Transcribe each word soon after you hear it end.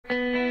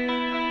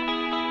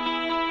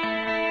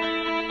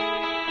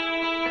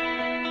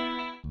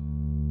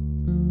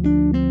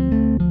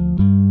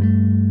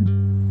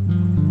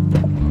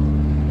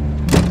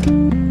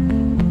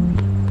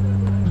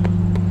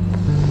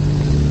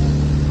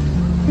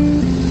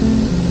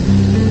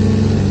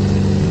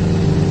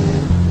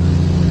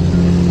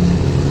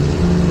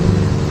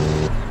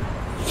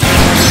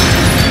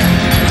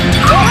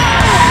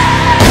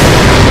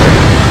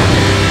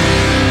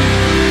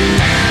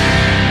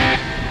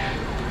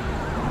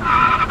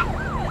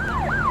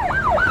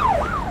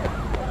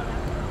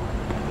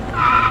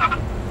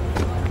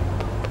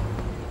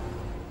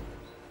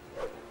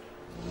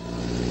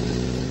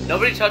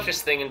Nobody touch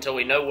this thing until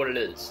we know what it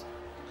is.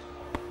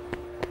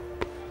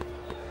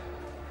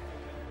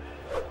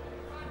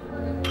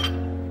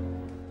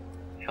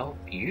 How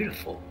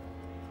beautiful.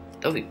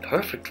 That'll be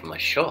perfect for my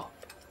shop.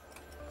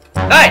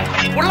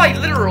 Hey! What did I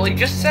literally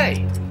just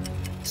say?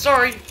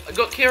 Sorry, I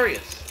got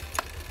curious.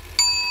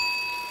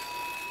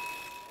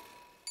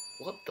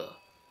 What the?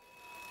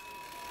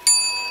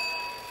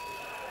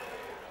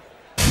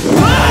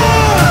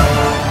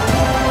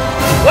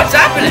 What's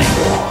happening?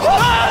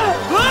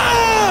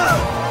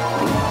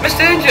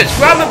 Mr. Hinges,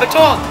 grab my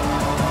baton!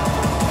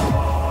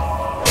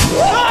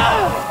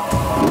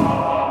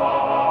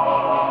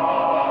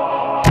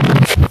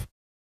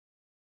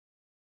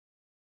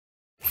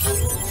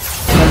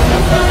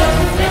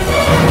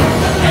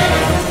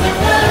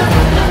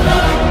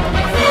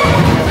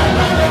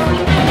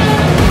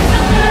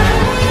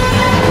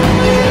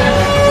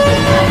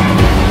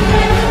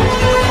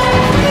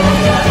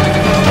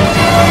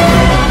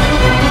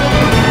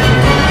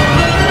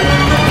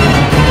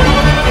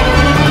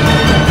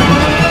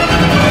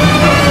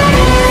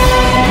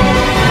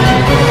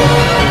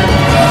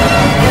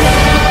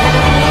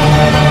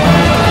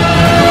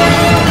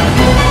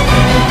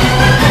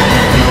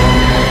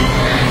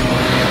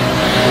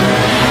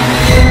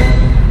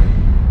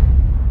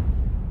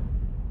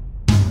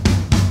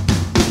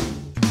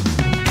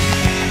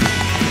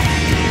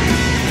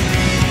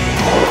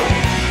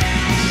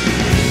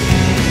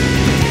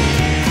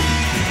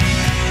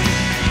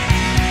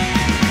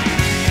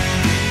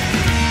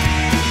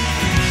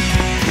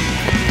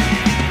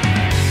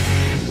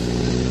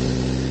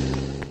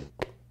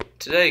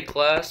 Today,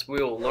 class,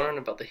 we will learn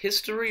about the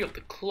history of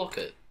the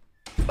Clocket.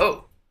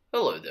 Oh,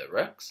 hello there,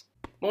 Rex.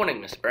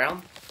 Morning, Miss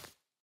Brown.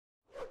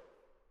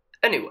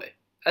 Anyway,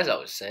 as I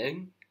was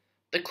saying,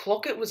 the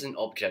Clocket was an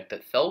object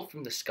that fell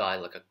from the sky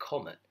like a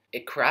comet.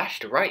 It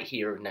crashed right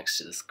here next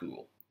to the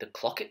school. The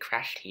Clocket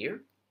crashed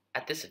here?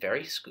 At this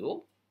very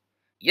school?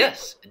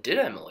 Yes, it did,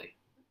 Emily.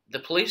 The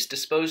police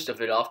disposed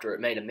of it after it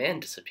made a man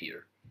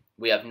disappear.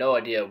 We have no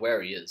idea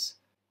where he is.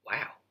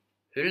 Wow,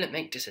 who did it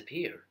make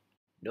disappear?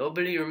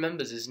 Nobody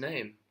remembers his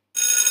name.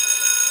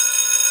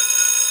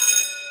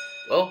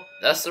 Well,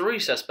 that's the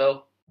recess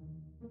bell.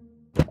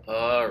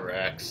 Oh,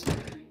 Rex.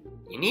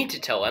 You need to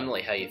tell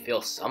Emily how you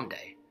feel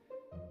someday.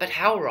 But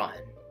how,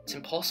 Ryan? It's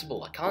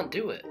impossible. I can't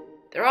do it.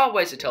 There are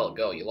ways to tell a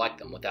girl you like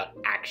them without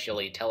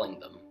actually telling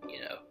them,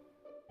 you know.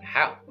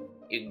 How?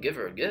 You can give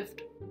her a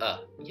gift.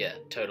 Yeah,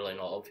 totally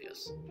not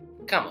obvious.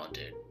 Come on,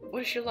 dude.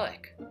 What does she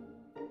like?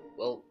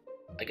 Well,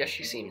 I guess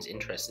she seems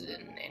interested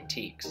in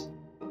antiques.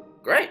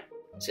 Great!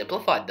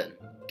 Simplified then.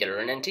 Get her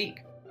an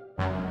antique.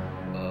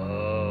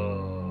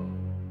 Oh.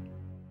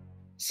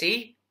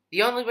 See?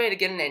 The only way to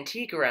get an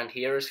antique around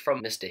here is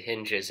from Mr.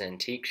 Hinges'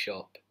 antique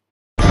shop.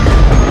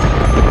 I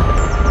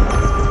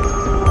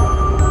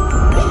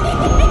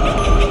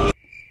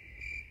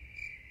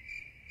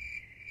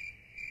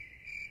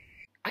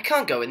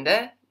can't go in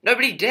there.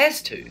 Nobody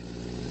dares to.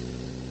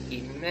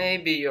 He may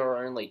be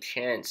your only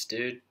chance,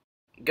 dude.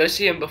 Go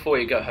see him before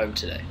you go home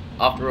today.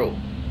 After all,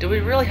 do we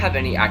really have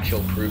any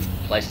actual proof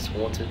the place is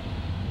haunted?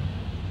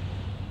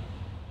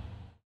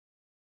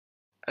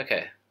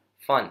 Okay,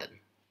 fine then.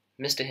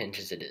 Mr.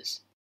 Hinges it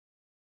is.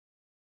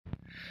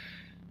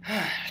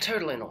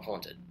 Totally not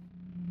haunted.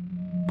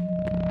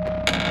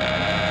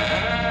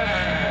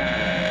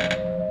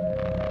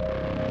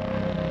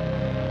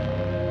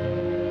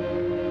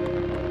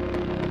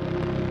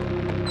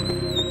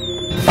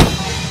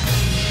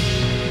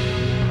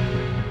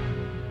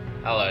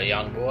 Hello,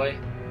 young boy.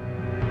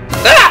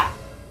 Ah!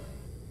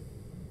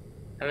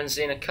 Haven't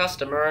seen a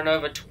customer in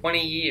over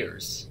 20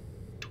 years.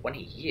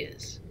 20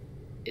 years?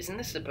 Isn't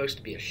this supposed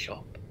to be a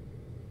shop?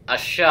 A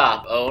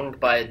shop owned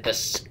by the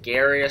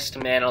scariest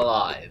man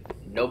alive.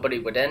 Nobody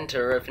would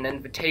enter if an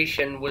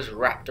invitation was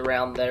wrapped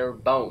around their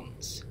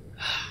bones.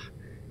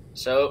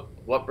 So,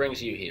 what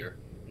brings you here?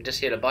 I'm just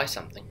here to buy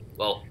something.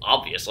 Well,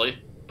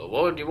 obviously. But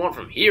what would you want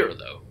from here,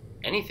 though?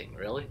 Anything,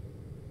 really.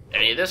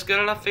 Any of this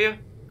good enough for you?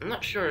 I'm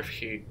not sure if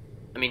she...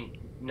 I mean,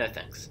 no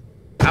thanks.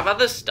 How about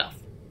this stuff?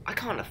 I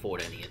can't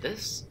afford any of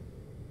this.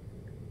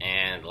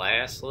 And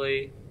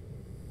lastly...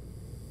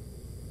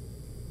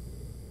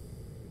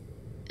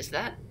 Is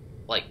that,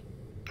 like,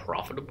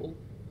 profitable?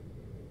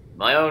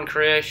 My own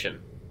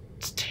creation.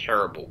 It's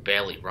terrible,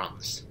 barely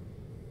runs.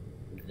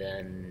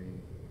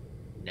 Then...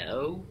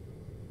 no?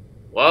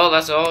 Well,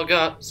 that's all I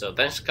got, so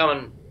thanks for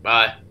coming.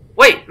 Bye.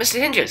 Wait, Mr.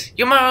 Hinges,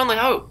 you're my only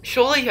hope.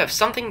 Surely you have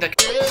something that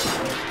can...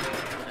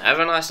 Have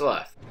a nice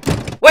life.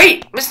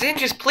 Wait, Mr.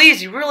 Hinges,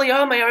 please, you really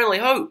are my only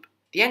hope.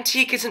 The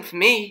antique isn't for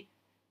me.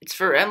 It's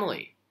for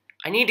Emily.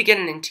 I need to get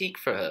an antique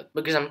for her,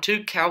 because I'm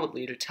too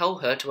cowardly to tell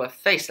her to her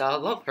face that I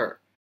love her.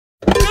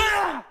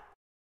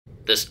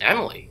 This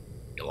Emily,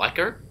 you like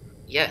her?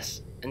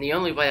 Yes, and the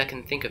only way I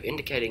can think of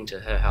indicating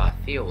to her how I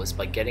feel is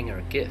by getting her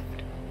a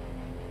gift.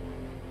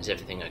 Is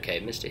everything okay,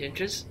 Mr.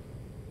 Hinges?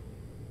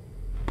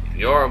 If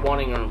you're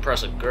wanting to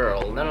impress a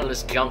girl, none of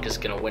this junk is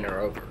gonna win her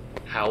over.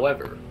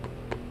 However,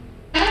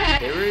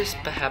 there is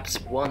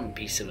perhaps one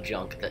piece of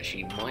junk that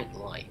she might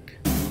like.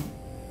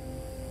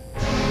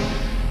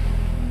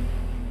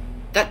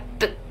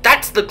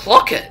 That's the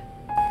Clocket!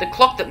 The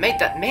clock that made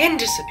that man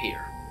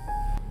disappear!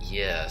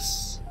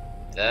 Yes,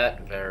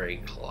 that very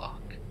clock.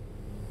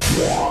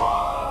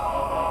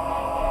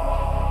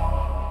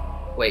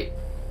 Wait,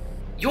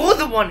 you're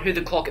the one who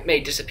the Clocket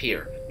made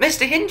disappear!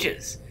 Mr.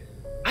 Hinges!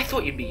 I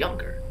thought you'd be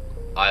younger.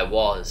 I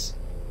was.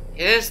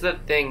 Here's the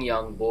thing,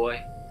 young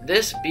boy.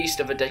 This beast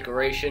of a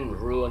decoration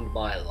ruined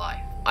my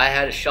life. I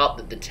had a shop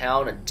that the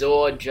town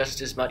adored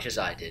just as much as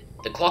I did.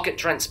 The Clocket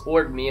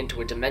transported me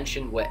into a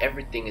dimension where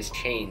everything is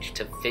changed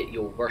to fit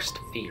your worst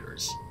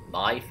fears.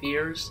 My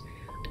fears?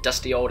 A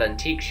dusty old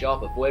antique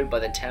shop avoided by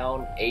the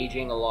town,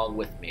 aging along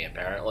with me,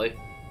 apparently.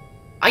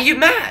 Are you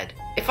mad?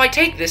 If I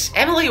take this,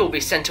 Emily will be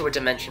sent to a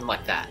dimension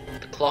like that.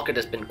 The Clocket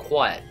has been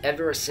quiet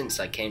ever since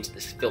I came to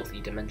this filthy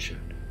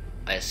dimension.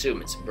 I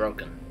assume it's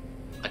broken.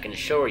 I can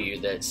assure you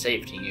that it's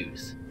safe to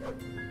use.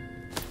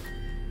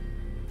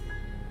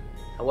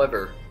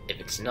 However, if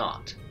it's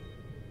not,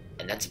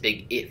 and that's a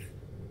big if,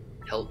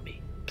 help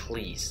me,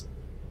 please.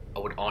 I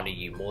would honor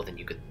you more than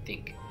you could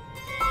think.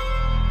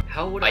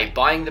 How would I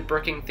buying the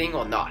bricking thing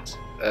or not?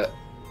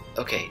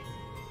 Okay,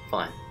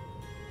 fine.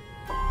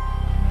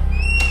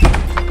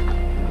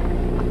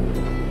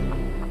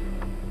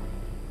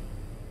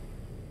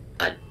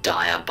 A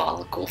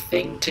diabolical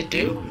thing to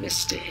do,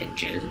 Mr.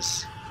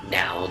 Hinges.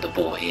 Now the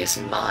boy is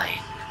mine.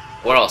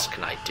 What else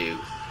can I do?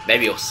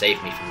 Maybe he'll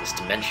save me from this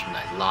dimension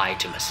I lie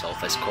to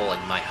myself as calling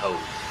my home.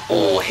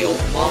 Or he'll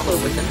wallow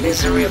with the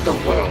misery of the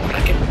world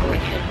I can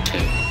bring him to.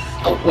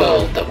 A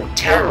world that will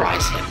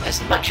terrorize him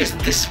as much as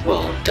this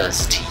world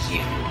does to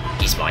you.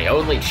 He's my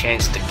only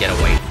chance to get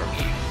away from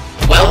you.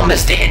 Well,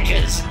 Mr.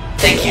 Hinges,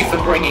 thank you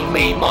for bringing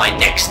me my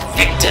next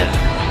victim.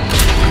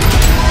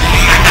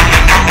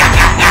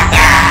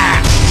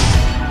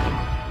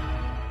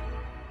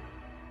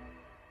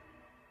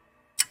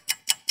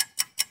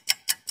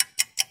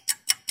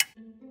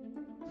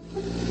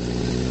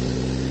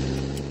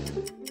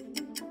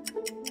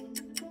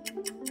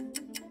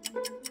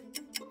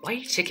 Why are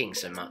you ticking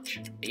so much?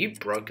 Are you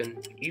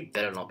broken? You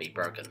better not be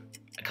broken.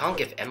 I can't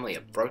give Emily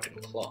a broken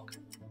clock.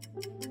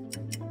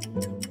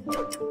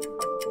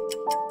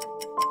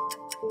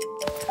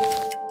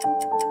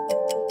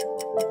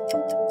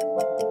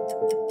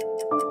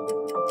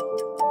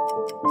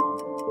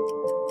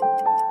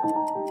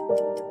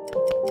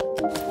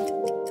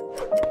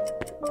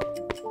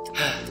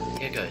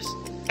 Here goes.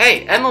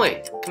 Hey,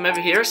 Emily! Come over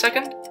here a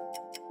second.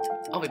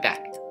 I'll be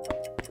back.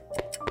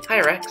 Hi,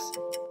 Rex.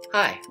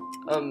 Hi.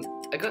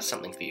 I got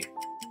something for you.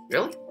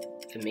 Really?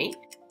 For me?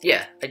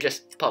 Yeah, I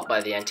just popped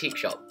by the antique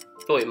shop.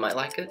 Thought you might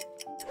like it.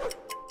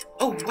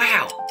 Oh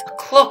wow! A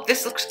clock!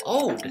 This looks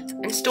old,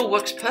 and still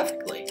works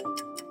perfectly.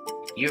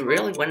 You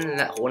really went in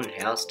that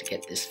haunted house to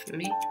get this for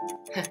me?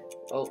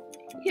 Well,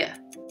 yeah.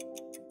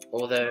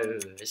 Although,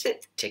 is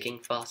it ticking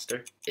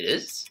faster? It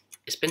is?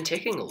 It's been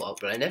ticking a lot,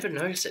 but I never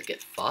noticed it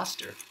get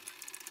faster.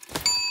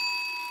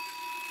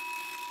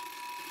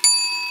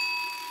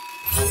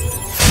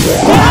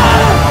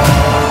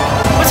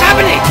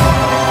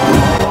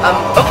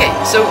 Okay,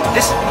 so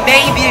this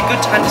may be a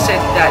good time to say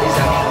that is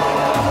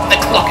actually the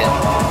Clocket.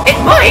 It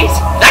might?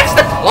 That's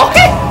the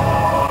Clocket?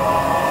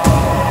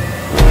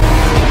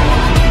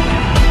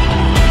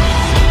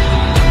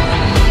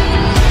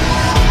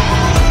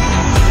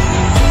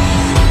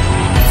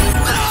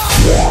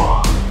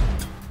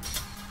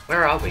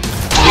 Where are we?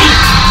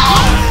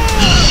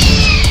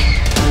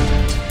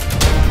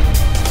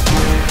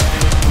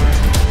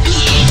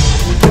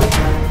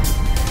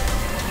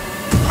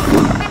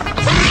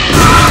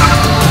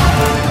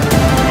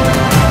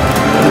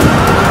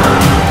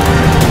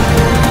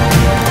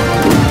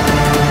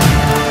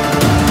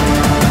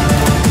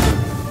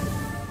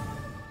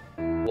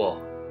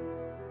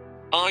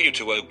 Are you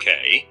two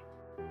okay?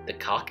 The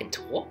car can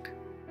talk?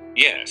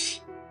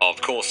 Yes, of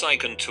course I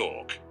can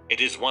talk. It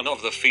is one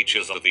of the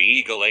features of the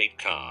Eagle 8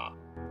 car.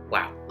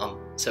 Wow,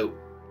 so,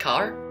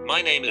 car?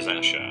 My name is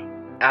Asher.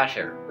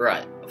 Asher,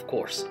 right, of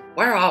course.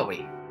 Where are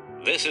we?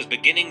 This is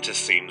beginning to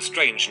seem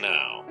strange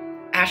now.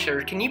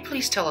 Asher, can you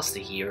please tell us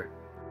the year?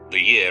 The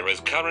year is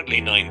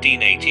currently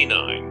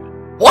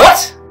 1989.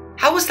 What?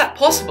 How is that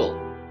possible?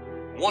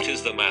 What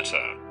is the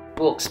matter?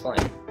 We'll explain.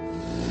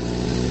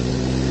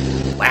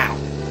 Wow.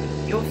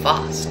 You're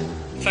fast.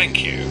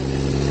 Thank you.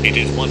 It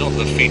is one of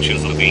the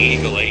features of the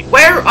Eagle 8.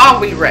 Where are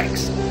we,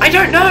 Rex? I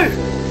don't know.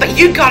 But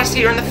you got us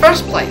here in the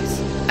first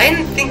place. I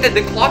didn't think that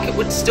the Clocket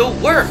would still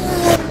work.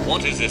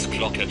 What is this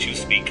Clocket you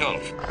speak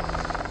of?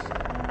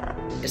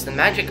 It's the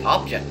magic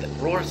object that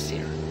brought us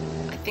here.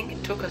 I think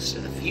it took us to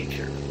the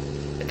future.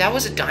 But that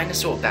was a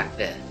dinosaur back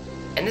there.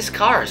 And this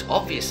car is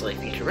obviously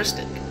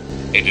futuristic.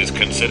 It is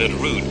considered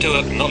rude to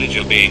acknowledge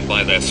a being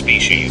by their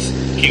species,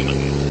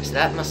 human. So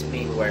that must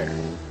mean we're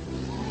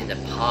in the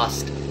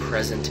past,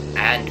 present,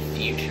 and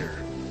future.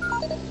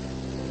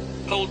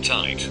 Hold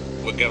tight,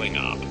 we're going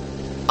up.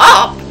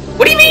 Up?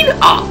 What do you mean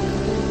up?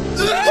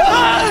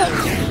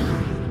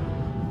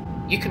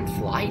 You can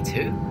fly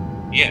too?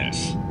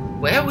 Yes.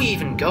 Where are we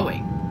even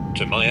going?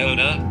 To my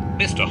owner,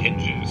 Mr.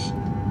 Hinges.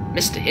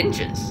 Mr.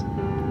 Hinges?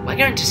 We're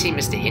going to see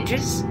Mr.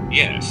 Hinges?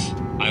 Yes.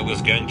 I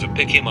was going to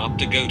pick him up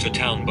to go to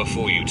town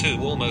before you two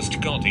almost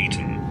got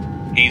eaten.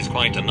 He's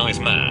quite a nice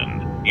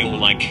man. You'll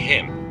like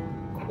him.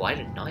 Quite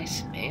a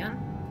nice man?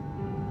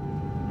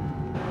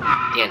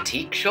 The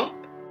antique shop?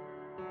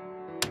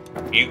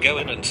 You go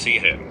in and see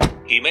him.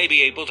 He may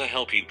be able to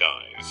help you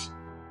guys.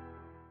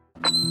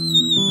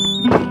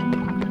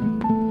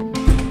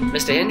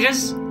 Mr.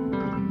 Hinges?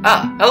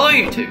 Ah, hello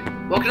you two.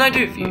 What can I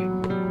do for you?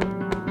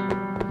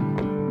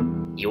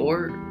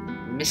 You're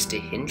Mr.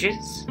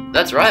 Hinges?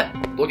 That's right.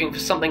 Looking for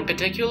something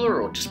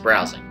particular or just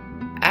browsing?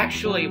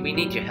 Actually, we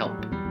need your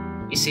help.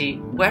 You see,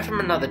 we're from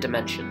another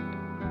dimension.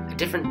 A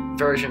different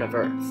version of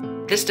Earth.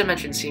 This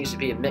dimension seems to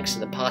be a mix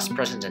of the past,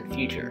 present, and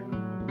future.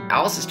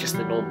 Ours is just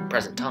the normal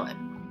present time.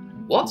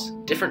 What?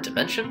 Different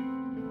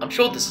dimension? I'm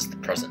sure this is the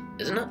present,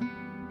 isn't it?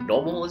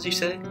 Normal, as you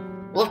say?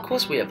 Well, of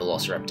course we have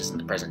velociraptors in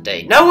the present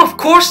day. No, of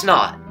course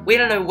not! We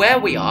don't know where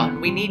we are,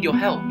 and we need your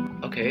help.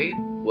 Okay,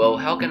 well,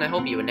 how can I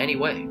help you in any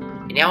way?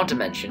 In our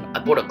dimension, I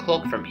bought a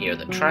clock from here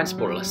that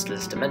transported us to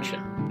this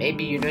dimension.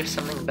 Maybe you know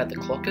something about the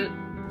Clocket?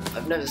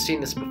 I've never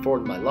seen this before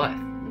in my life.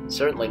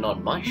 Certainly not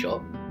in my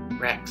shop.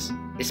 Rex,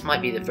 this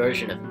might be the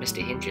version of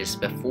Mr. Hinges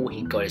before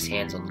he got his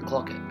hands on the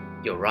Clocket.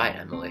 You're right,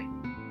 Emily.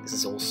 This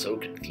is all so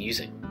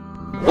confusing.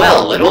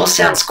 Well, it all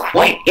sounds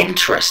quite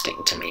interesting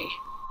to me.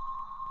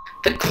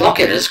 The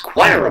Clocket is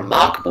quite a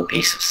remarkable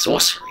piece of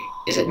sorcery,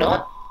 is it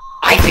not?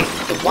 I think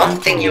the one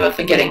thing you are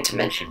forgetting to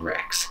mention,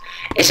 Rex,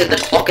 is that the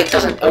Clocket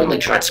doesn't only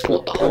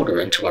transport the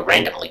holder into a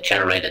randomly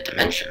generated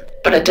dimension,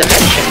 but a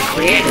dimension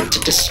created to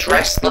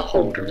distress the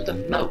holder the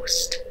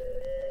most.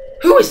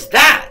 Who is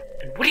that?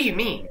 And what do you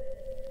mean?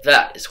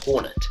 That is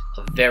Hornet,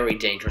 a very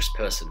dangerous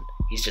person.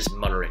 He's just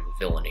muttering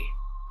villainy.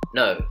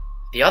 No,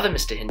 the other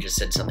Mr. Hinges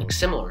said something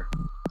similar.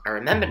 I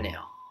remember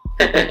now.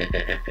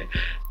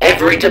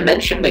 Every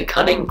dimension the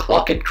cunning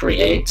Clocket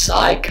creates,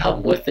 I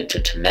come with it to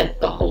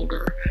torment the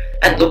holder.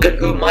 And look at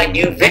who my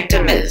new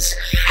victim is!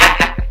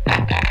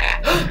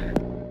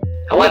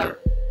 However,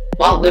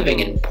 while living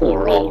in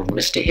poor old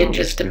Mr.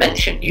 Hinges'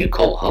 dimension you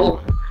call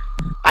home,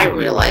 I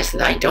realize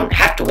that I don't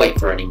have to wait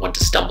for anyone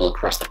to stumble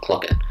across the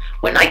Clocket,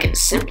 when I can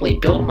simply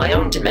build my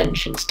own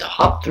dimensions to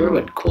hop through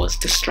and cause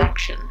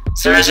destruction.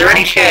 So is there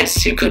any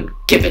chance you could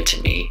give it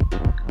to me?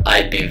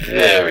 I'd be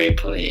very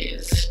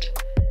pleased.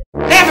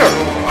 Never!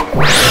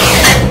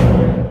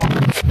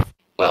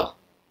 Well,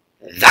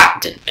 that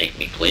didn't make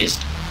me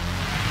pleased.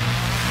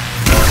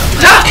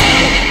 Ah!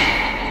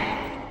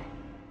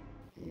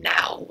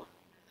 Now,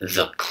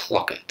 the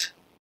Clocket.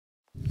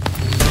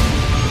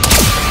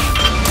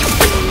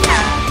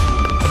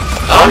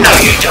 Oh no,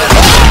 you don't!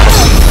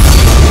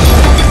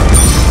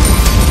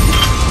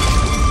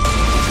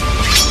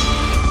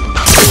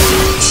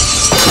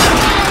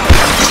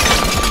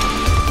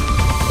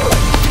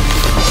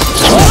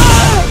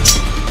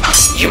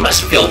 You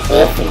must feel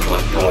awful to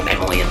have brought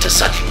Emily into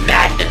such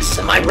madness,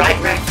 am I right,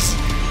 Rex?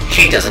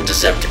 She doesn't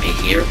deserve to be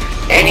here,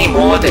 any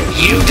more than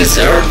you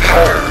deserve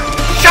her.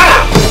 Shut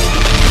up!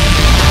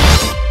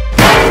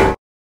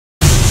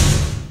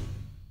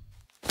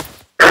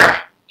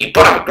 You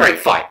put up a great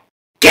fight.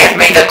 Give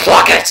me the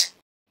Clocket!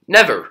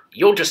 Never.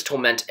 You'll just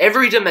torment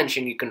every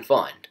dimension you can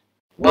find.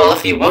 Well,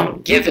 if you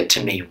won't give it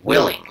to me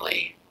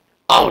willingly,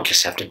 I'll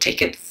just have to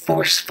take it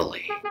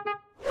forcefully.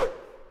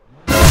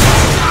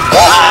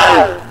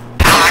 How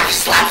much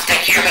slapstick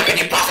humor can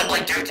you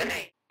possibly do to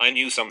me? I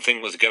knew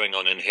something was going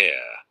on in here.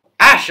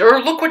 Asher,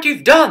 look what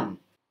you've done!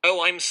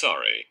 Oh, I'm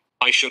sorry.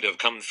 I should have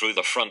come through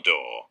the front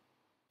door.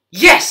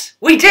 Yes!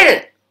 We did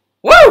it!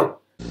 Woo!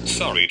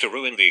 Sorry to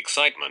ruin the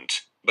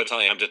excitement, but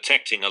I am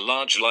detecting a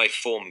large life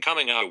form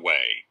coming our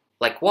way.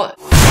 Like what?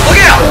 Look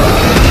out!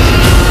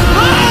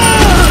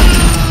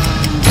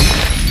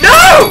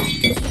 No!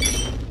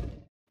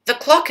 The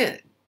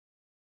Clocket!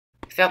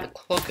 Without the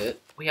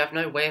Clocket, we have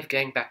no way of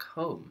getting back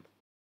home.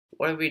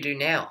 What do we do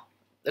now?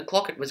 The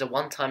Clocket was a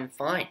one-time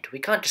find. We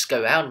can't just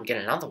go out and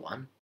get another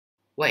one.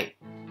 Wait,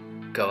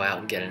 go out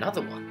and get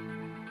another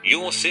one?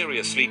 You're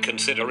seriously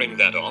considering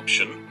that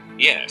option?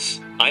 Yes,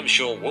 I'm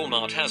sure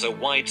Walmart has a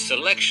wide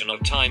selection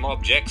of time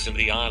objects in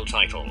the aisle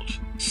titled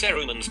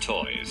Ceruman's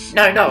Toys.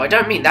 No, I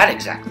don't mean that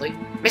exactly.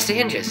 Mr.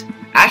 Hinges,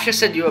 Asher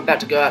said you were about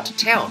to go out to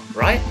town,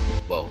 right?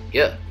 Well,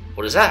 yeah.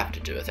 What does that have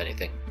to do with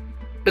anything?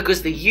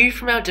 Because the you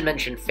from our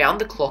dimension found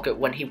the Clocket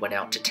when he went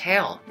out to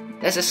town.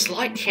 There's a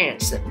slight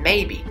chance that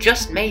maybe,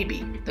 just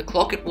maybe, the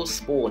Clocket will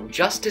spawn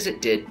just as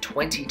it did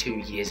 22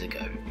 years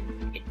ago.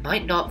 It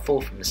might not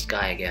fall from the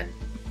sky again,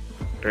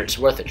 but it's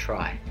worth a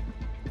try.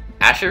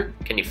 Asher,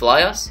 can you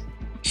fly us?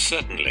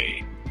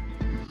 Certainly.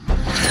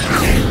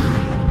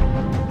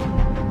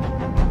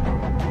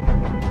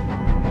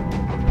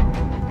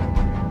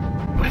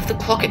 if the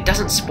Clocket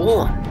doesn't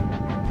spawn?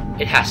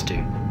 It has to,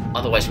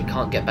 otherwise we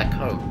can't get back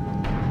home.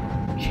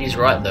 She's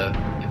right though.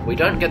 If we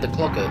don't get the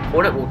Clocket,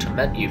 Hornet will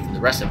torment you for the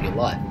rest of your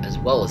life, as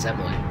well as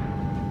Emily.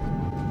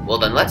 Well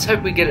then, let's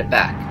hope we get it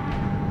back.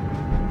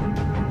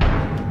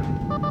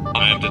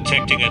 I am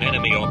detecting an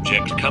enemy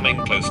object coming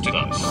close to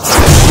us.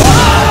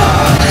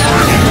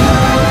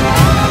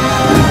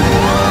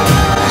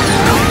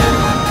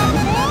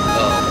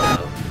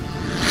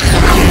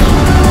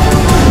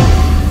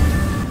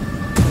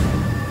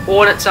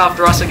 Hornet's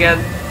after us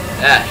again.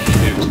 Ah,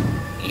 shoot.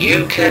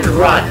 You can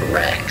run,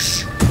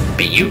 Rex,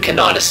 but you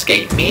cannot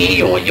escape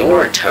me or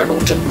your eternal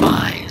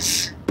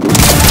demise.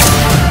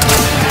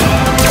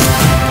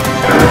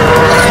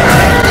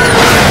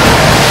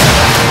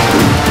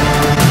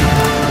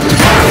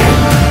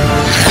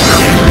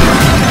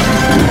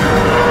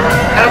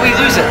 How do we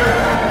lose it?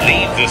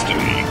 Leave this to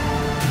me.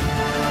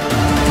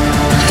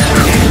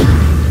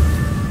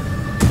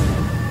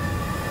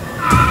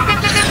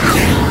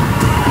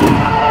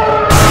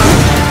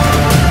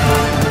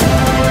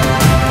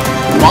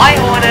 Bye,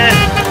 Hornet!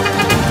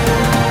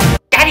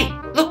 Daddy,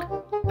 look!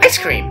 Ice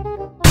cream!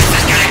 This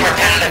is getting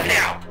repetitive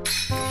now.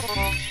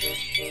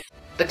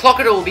 The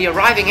Clocket will be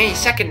arriving any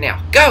second now.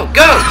 Go,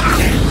 go!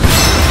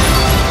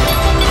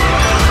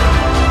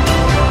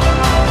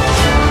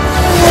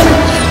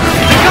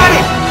 We got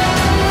it!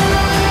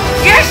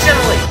 Yes,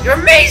 Emily! You're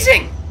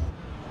amazing!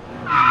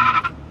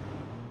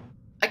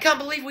 I can't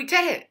believe we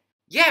did it!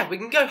 Yeah, we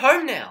can go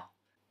home now!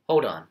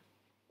 Hold on.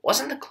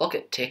 Wasn't the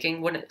Clocket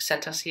ticking when it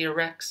sent us here,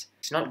 Rex?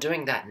 It's not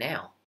doing that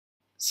now.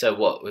 So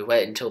what, we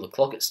wait until the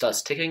Clocket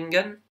starts ticking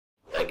again?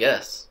 I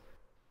guess.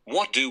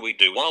 What do we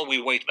do while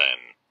we wait then?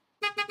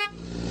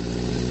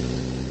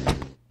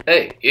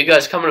 Hey, you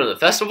guys coming to the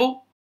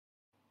festival?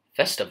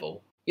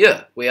 Festival?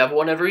 Yeah, we have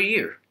one every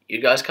year. You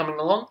guys coming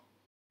along?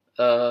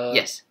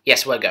 Yes,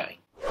 we're going.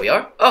 We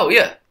are? Oh,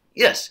 yeah.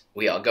 Yes,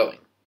 we are going.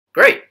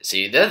 Great,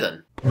 see you there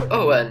then.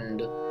 Oh,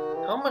 and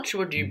how much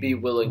would you be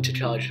willing to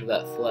charge for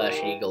that Flash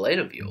Eagle 8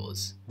 of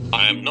yours?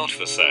 I am not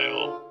for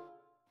sale.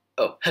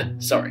 Oh,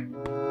 sorry.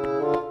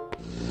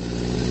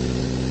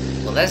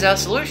 Well, there's our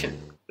solution.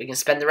 We can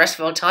spend the rest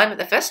of our time at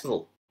the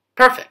festival.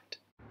 Perfect.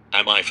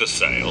 Am I for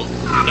sale?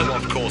 No,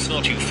 of course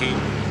not, you fool.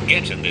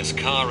 Get in this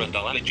car and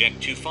I'll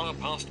eject you far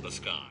past the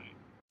sky.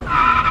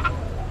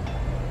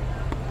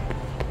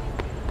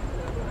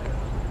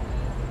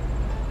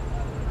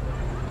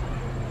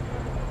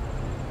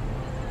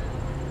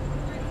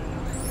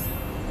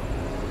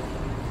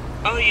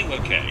 Are you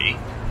okay?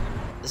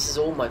 This is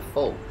all my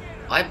fault.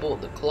 I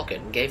bought the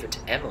Clocket and gave it to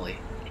Emily.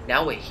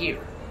 Now we're here.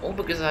 All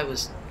because I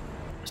was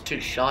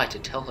too shy to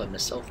tell her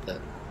myself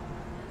that.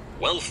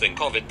 Well, think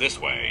of it this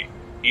way.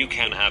 You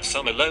can have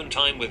some alone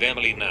time with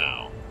Emily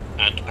now,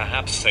 and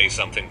perhaps say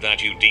something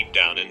that you deep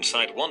down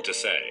inside want to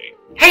say.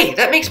 Hey,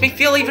 that makes me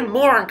feel even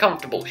more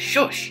uncomfortable.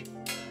 Shush.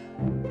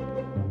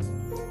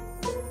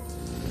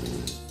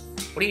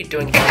 What are you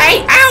doing?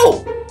 Hey,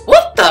 ow!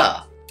 What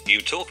the?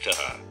 You talk to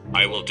her.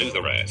 I will do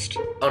the rest.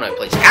 Oh no,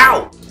 please.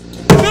 Ow!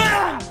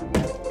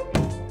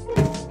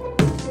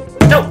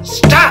 No,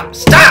 stop!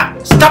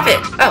 Stop! Stop it!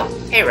 Oh,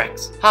 hey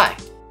Rex. Hi.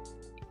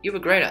 You were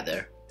great out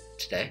there.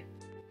 Today.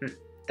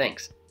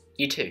 Thanks.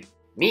 You too.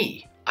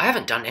 Me? I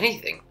haven't done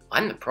anything.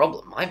 I'm the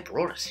problem. I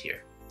brought us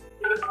here.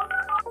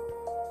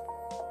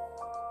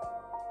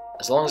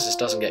 As long as this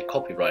doesn't get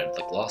copyrighted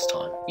like last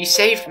time. You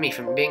saved me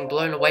from being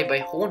blown away by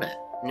Hornet.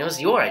 And it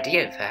was your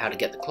idea for how to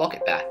get the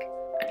Clocket back.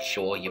 And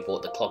sure, you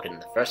bought the Clocket in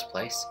the first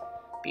place.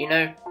 But you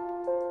know,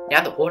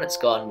 now that Hornet's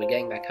gone and we're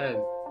getting back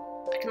home,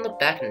 I can look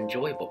back and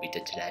enjoy what we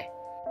did today.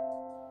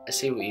 I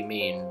see what you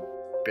mean.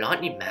 But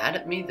aren't you mad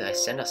at me that I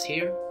sent us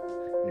here?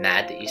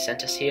 Mad that you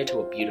sent us here to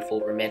a beautiful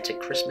romantic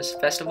Christmas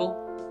festival?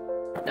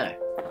 No.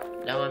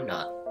 No, I'm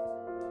not.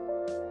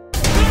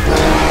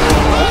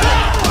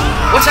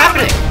 What's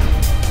happening?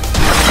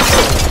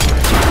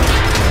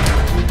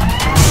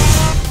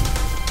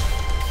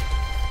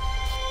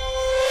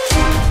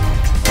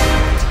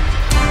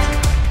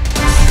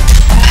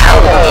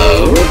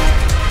 Hello?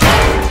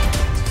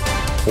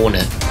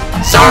 Hornet.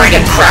 Sorry to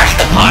crash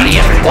the party,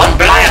 everyone,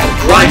 but I have a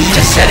grudge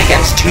to set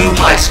against 2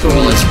 high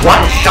schoolers,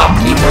 1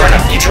 shopkeeper, and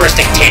a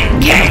futuristic tin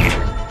can.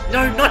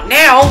 No, not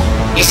now!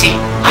 You see,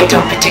 I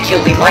don't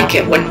particularly like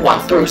it when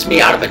one throws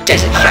me out of a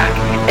desert shack,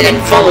 and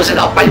then follows it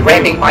up by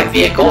ramming my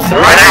vehicle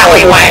through an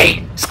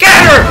alleyway!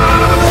 Scatter!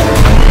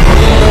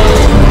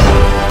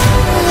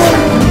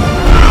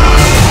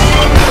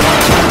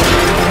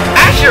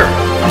 Asher!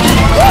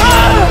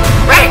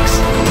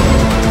 Rex!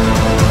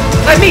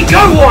 Let me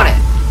go on it!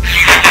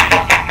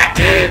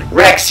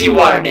 Rex, you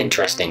are an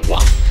interesting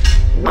one.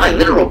 My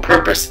literal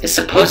purpose is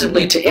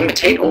supposedly to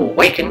imitate or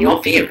awaken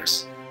your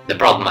fears. The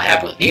problem I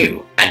have with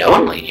you, and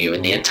only you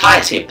in the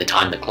entirety of the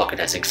time the Clocket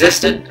has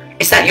existed,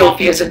 is that your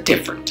fears are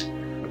different.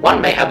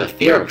 One may have a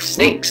fear of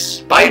snakes,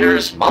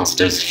 spiders,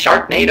 monsters,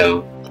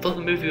 Sharknado. I thought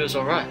the movie was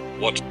alright.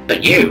 What?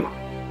 But your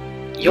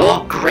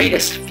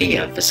greatest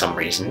fear for some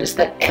reason is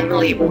that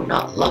Emily will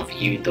not love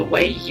you the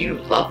way you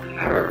love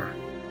her.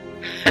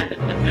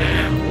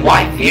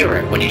 Why fear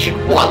it when you should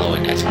wallow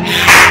in it?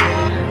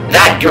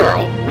 That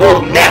girl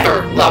will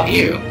never love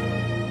you!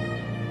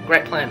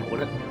 Great plan,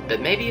 Hornet,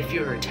 but maybe if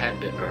you were a tad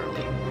bit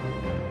early.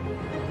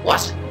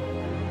 What?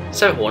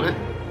 So, Hornet,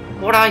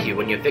 what are you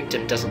when your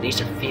victim doesn't need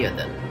to fear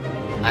them?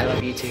 I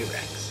love you too,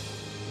 Rex.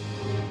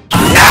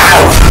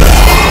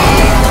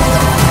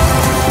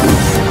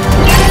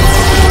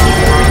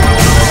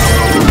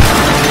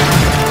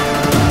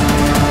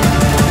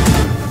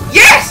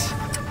 Yes!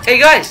 Hey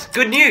guys,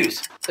 good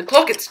news! The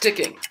clocket's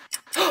ticking.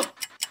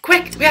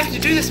 Quick, we have to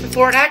do this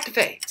before it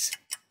activates.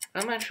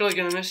 I'm actually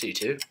gonna miss you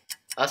two.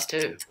 Us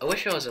too. I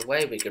wish there was a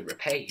way we could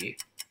repay you.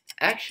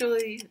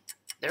 Actually,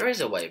 there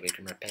is a way we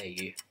can repay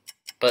you.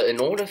 But in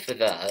order for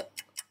that,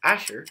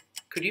 Asher,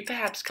 could you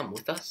perhaps come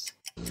with us?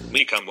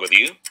 Me come with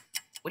you?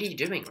 What are you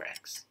doing,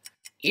 Rex?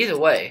 Either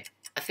way,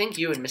 I think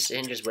you and Mr.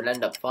 Hinges will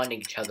end up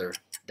finding each other,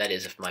 that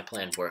is, if my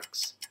plan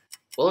works.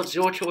 Well, it's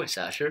your choice,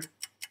 Asher.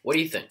 What do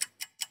you think?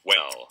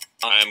 Well,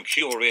 I am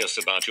curious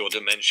about your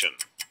dimension,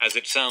 as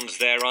it sounds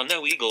there are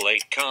no Eagle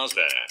Lake cars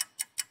there.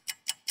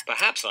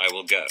 Perhaps I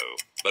will go,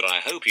 but I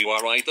hope you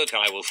are right that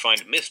I will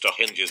find Mr.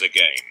 Hinges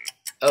again.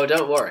 Oh,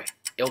 don't worry.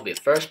 It'll be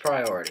first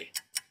priority.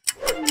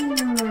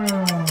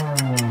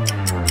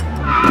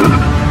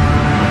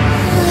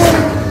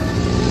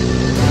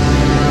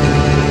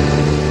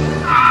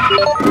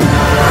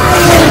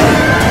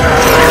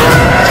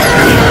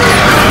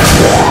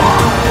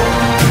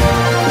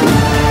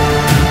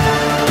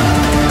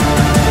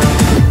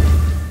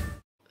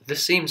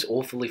 This seems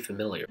awfully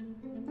familiar.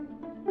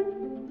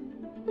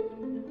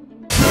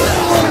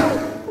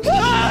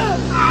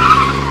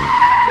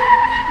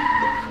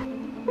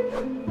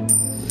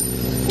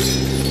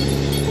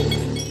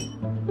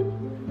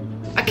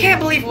 I can't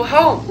believe we're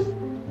home!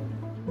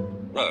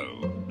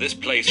 Oh, this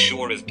place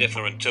sure is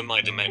different to my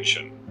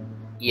dimension.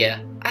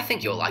 Yeah, I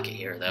think you'll like it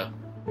here, though.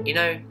 You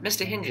know,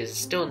 Mr. Hinges is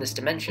still in this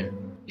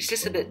dimension. He's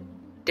just a bit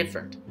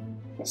different.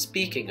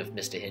 Speaking of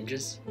Mr.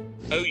 Hinges...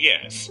 Oh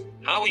yes,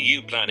 how are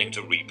you planning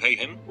to repay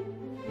him?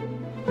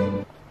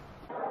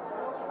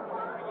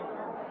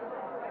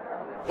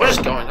 What is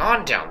going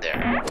on down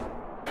there?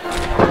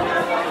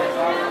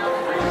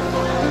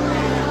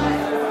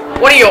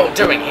 What are you all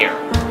doing here?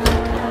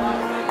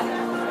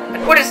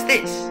 And what is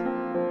this?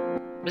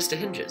 Mr.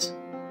 Hinges,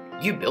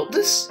 you built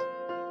this?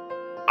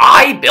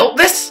 I built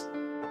this?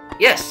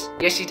 Yes,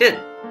 you did.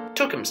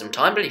 Took him some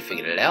time, but he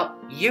figured it out.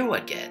 You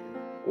again.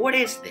 What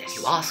is this?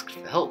 You asked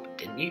for help,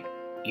 didn't you?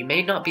 You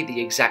may not be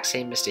the exact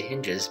same Mr.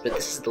 Hinges, but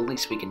this is the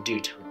least we can do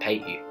to repay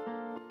you.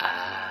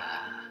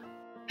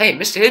 Hey,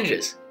 Mr.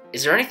 Hinges,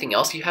 is there anything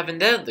else you have in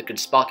there that could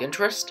spark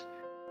interest?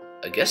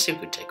 I guess you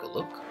could take a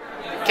look.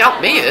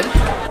 Count me in!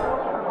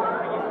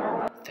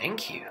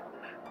 Thank you.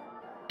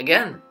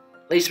 Again,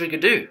 least we could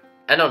do.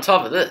 And on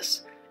top of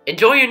this,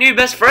 enjoy your new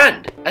best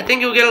friend! I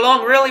think you'll get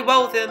along really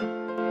well with him.